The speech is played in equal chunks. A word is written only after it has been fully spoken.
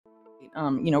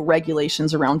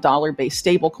regulations around dollar-based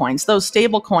stablecoins. Those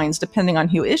stablecoins, depending on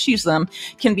who issues them,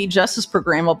 can be just as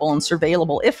programmable and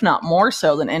surveillable, if not more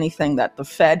so, than anything that the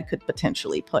Fed could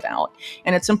potentially put out.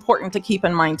 And it's important to keep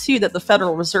in mind, too, that the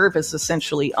Federal Reserve is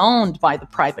essentially owned by the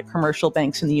private commercial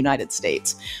banks in the United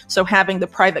States. So having the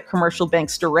private commercial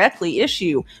banks directly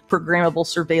issue programmable,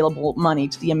 surveillable money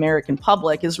to the American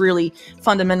public is really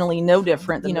fundamentally no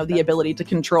different than, the ability to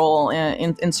control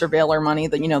and surveil our money.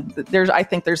 That, I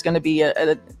think there's going to be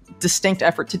a distinct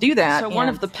effort to do that. So one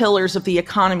of the pillars of the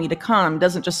economy to come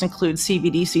doesn't just include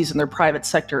CBDCs and their private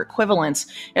sector equivalents.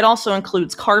 It also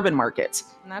includes carbon markets.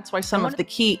 And that's why some of the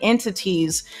key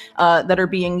entities that are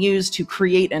being used to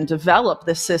create and develop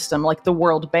this system, like the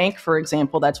World Bank, for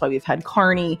example, that's why we've had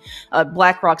Carney,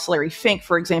 BlackRock's Larry Fink,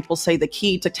 for example, say the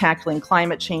key to tackling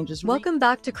climate change is... Welcome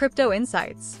back to Crypto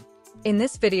Insights. In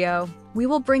this video, we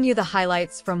will bring you the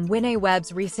highlights from Whitney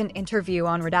Webb's recent interview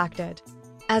on Redacted.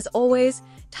 As always,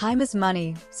 time is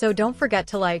money, so don't forget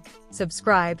to like,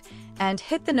 subscribe, and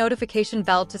hit the notification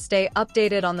bell to stay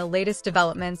updated on the latest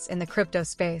developments in the crypto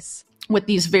space. With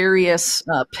these various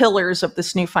pillars of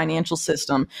this new financial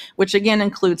system, which again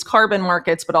includes carbon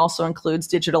markets, but also includes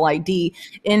digital ID,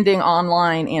 ending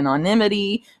online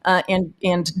anonymity,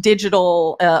 and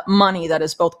digital money that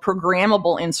is both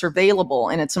programmable and surveillable.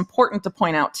 And it's important to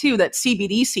point out, too, that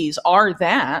CBDCs are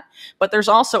that, but there's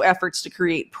also efforts to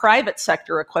create private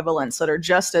sector equivalents that are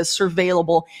just as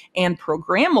surveillable and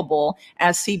programmable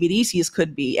as CBDCs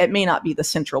could be. It may not be the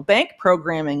central bank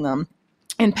programming them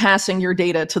and passing your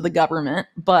data to the government,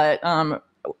 but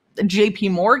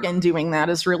JP Morgan doing that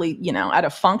is really, at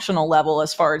a functional level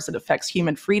as far as it affects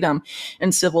human freedom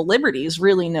and civil liberties,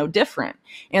 really no different.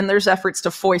 And there's efforts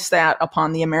to foist that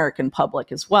upon the American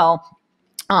public as well.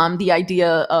 The idea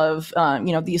of,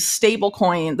 the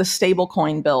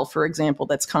stablecoin bill, for example,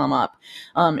 that's come up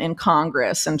in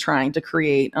Congress and trying to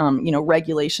create,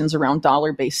 regulations around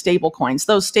dollar-based stablecoins.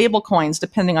 Those stablecoins,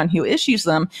 depending on who issues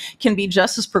them, can be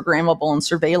just as programmable and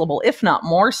surveillable, if not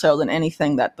more so, than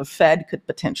anything that the Fed could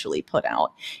potentially put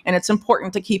out. And it's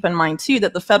important to keep in mind, too,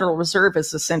 that the Federal Reserve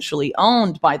is essentially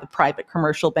owned by the private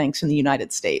commercial banks in the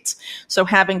United States. So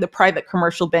having the private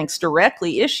commercial banks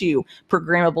directly issue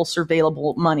programmable,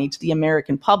 surveillable money to the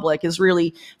American public is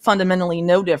really fundamentally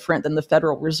no different than the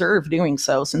Federal Reserve doing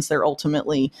so, since they're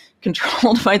ultimately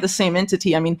controlled by the same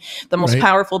entity. I mean, the most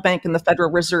powerful bank in the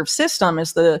Federal Reserve system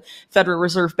is the Federal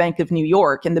Reserve Bank of New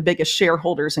York, and the biggest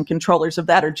shareholders and controllers of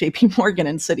that are JP Morgan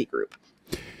and Citigroup,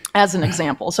 as an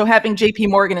example. So having JP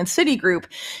Morgan and Citigroup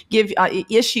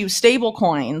issue stable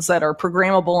coins that are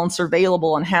programmable and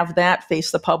surveillable and have that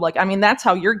face the public, I mean, that's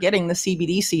how you're getting the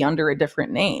CBDC under a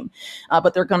different name.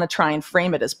 But they're going to try and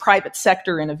frame it as private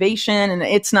sector innovation. And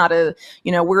it's not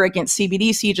we're against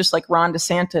CBDC, just like Ron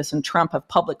DeSantis and Trump have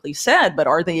publicly said. But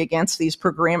are they against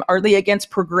are they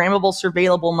against programmable,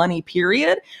 surveillable money,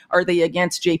 period? Are they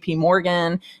against JP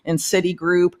Morgan and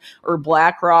Citigroup or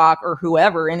BlackRock or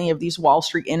whoever, any of these Wall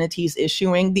Street entities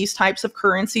issuing these types of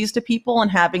currencies to people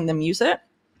and having them use it?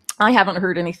 I haven't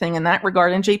heard anything in that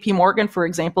regard. And JP Morgan, for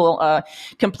example,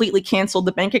 completely canceled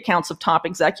the bank accounts of top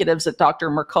executives at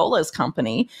Dr. Mercola's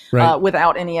company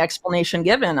without any explanation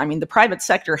given. I mean, the private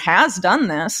sector has done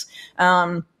this.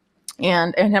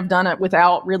 And have done it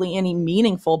without really any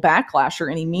meaningful backlash or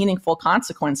any meaningful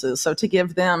consequences. So to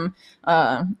give them,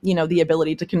 the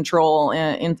ability to control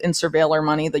and surveil our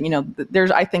money,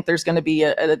 that I think there's going to be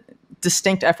a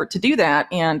distinct effort to do that.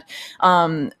 And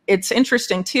it's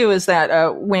interesting too is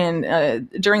that when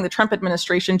during the Trump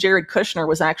administration, Jared Kushner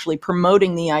was actually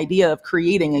promoting the idea of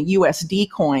creating a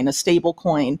USD coin, a stable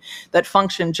coin that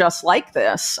functioned just like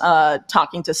this,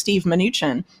 talking to Steve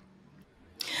Mnuchin.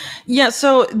 Yeah,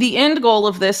 so the end goal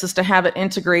of this is to have it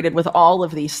integrated with all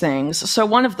of these things. So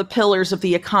one of the pillars of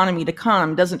the economy to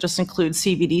come doesn't just include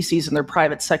CBDCs and their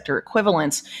private sector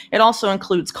equivalents. It also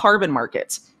includes carbon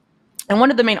markets. And one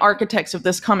of the main architects of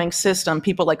this coming system,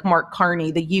 people like Mark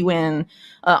Carney, the UN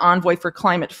envoy for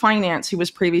climate finance, who was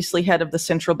previously head of the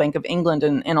Central Bank of England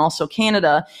and also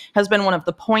Canada, has been one of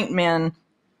the point men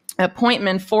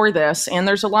for this. And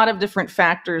there's a lot of different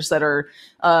factors that are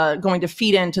going to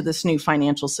feed into this new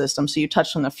financial system. So you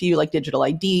touched on a few, like digital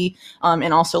ID,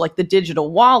 and also like the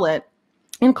digital wallet.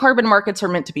 And carbon markets are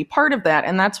meant to be part of that.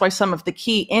 And that's why some of the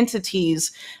key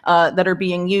entities that are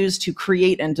being used to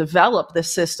create and develop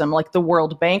this system, like the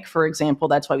World Bank, for example,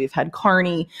 that's why we've had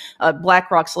Carney,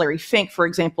 BlackRock's Larry Fink, for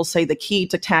example, say the key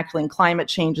to tackling climate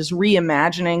change is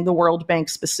reimagining the World Bank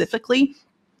specifically.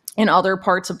 in other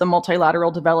parts of the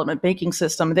multilateral development banking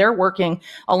system. They're working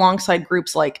alongside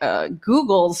groups like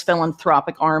Google's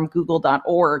philanthropic arm,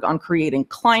 google.org, on creating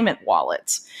climate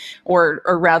wallets, or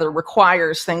rather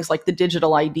requires things like the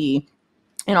digital ID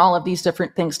and all of these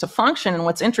different things to function. And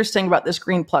what's interesting about this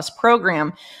Green Plus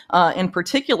program in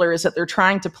particular is that they're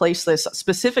trying to place this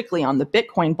specifically on the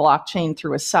Bitcoin blockchain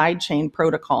through a sidechain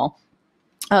protocol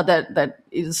that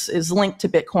is linked to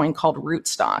Bitcoin called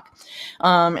Rootstock.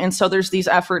 And so there's these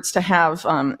efforts to have,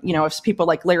 if people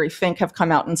like Larry Fink have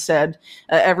come out and said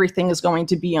everything is going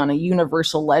to be on a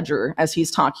universal ledger, as he's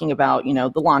talking about,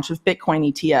 the launch of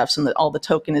Bitcoin ETFs and all the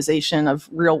tokenization of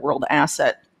real world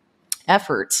asset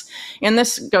efforts. And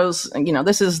this goes,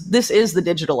 this is the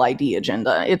digital ID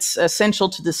agenda. It's essential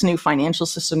to this new financial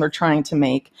system they're trying to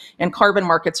make, and carbon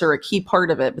markets are a key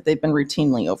part of it, but they've been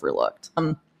routinely overlooked.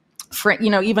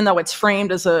 Even though it's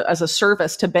framed as a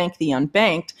service to bank the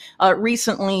unbanked,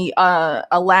 recently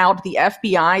allowed the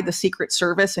FBI, the Secret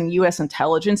Service, and U.S.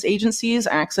 intelligence agencies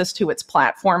access to its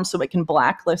platform so it can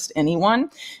blacklist anyone.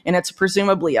 And it's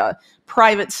presumably a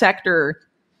private sector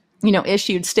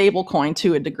issued stablecoin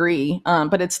to a degree,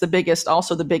 but it's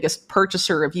also the biggest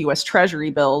purchaser of U.S.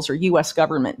 Treasury bills or U.S.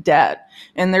 government debt.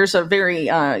 And there's a very,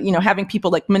 having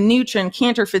people like Mnuchin,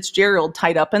 Cantor Fitzgerald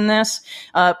tied up in this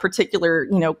particular,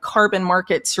 carbon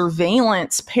market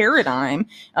surveillance paradigm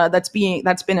that's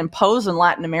been imposed in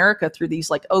Latin America through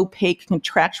these like opaque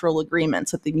contractual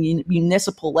agreements at the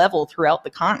municipal level throughout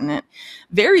the continent.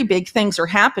 Very big things are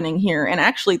happening here. And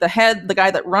actually the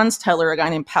guy that runs Teller, a guy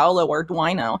named Paolo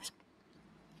Arduino.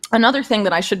 Another thing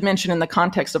that I should mention in the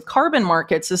context of carbon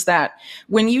markets is that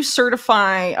when you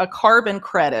certify a carbon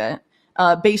credit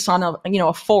based on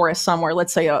a forest somewhere,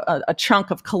 let's say a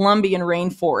chunk of Colombian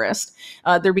rainforest,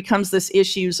 there becomes this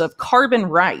issues of carbon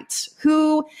rights.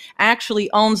 Who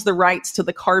actually owns the rights to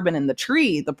the carbon in the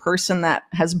tree? The person that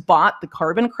has bought the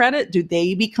carbon credit, do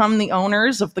they become the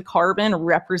owners of the carbon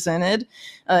represented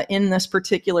in this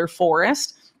particular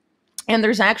forest? And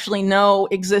there's actually no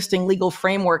existing legal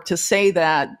framework to say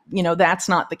that, that's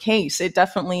not the case. It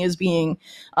definitely is being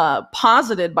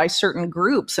posited by certain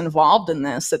groups involved in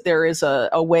this, that there is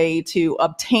a way to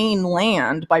obtain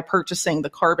land by purchasing the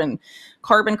carbon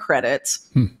credits.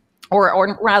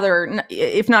 Or rather,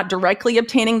 if not directly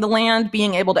obtaining the land,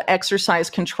 being able to exercise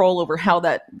control over how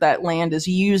that land is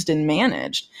used and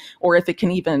managed, or if it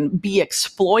can even be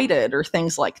exploited or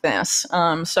things like this.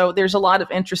 So there's a lot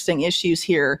of interesting issues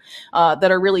here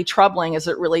that are really troubling as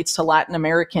it relates to Latin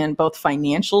American, both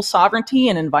financial sovereignty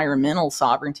and environmental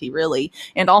sovereignty, really.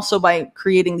 And also by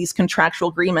creating these contractual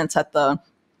agreements at the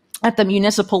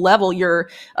municipal level, you're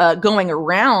going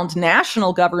around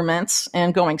national governments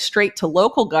and going straight to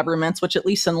local governments, which at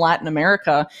least in Latin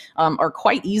America are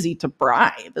quite easy to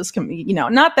bribe.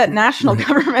 Not that national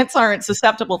governments aren't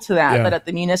susceptible to that, but at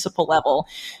the municipal level,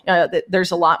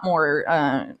 there's a lot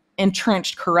more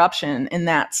entrenched corruption in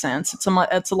that sense.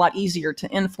 It's a lot easier to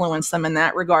influence them in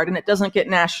that regard, and it doesn't get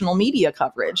national media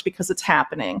coverage because it's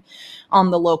happening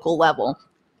on the local level.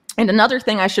 And another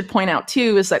thing I should point out,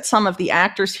 too, is that some of the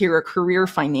actors here are career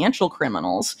financial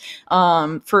criminals.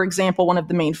 For example, one of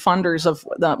the main funders of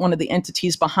one of the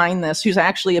entities behind this, who's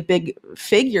actually a big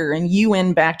figure in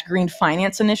UN-backed green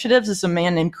finance initiatives, is a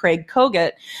man named Craig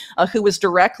Kogut, who was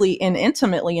directly and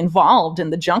intimately involved in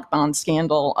the junk bond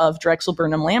scandal of Drexel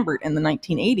Burnham Lambert in the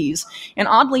 1980s. And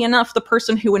oddly enough, the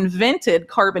person who invented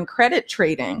carbon credit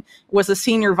trading was a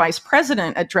senior vice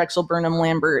president at Drexel Burnham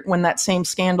Lambert when that same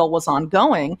scandal was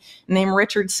ongoing, named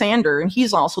Richard Sander. And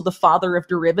he's also the father of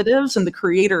derivatives and the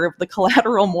creator of the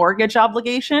collateral mortgage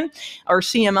obligation, or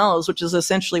CMOs, which is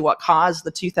essentially what caused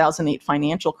the 2008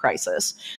 financial crisis.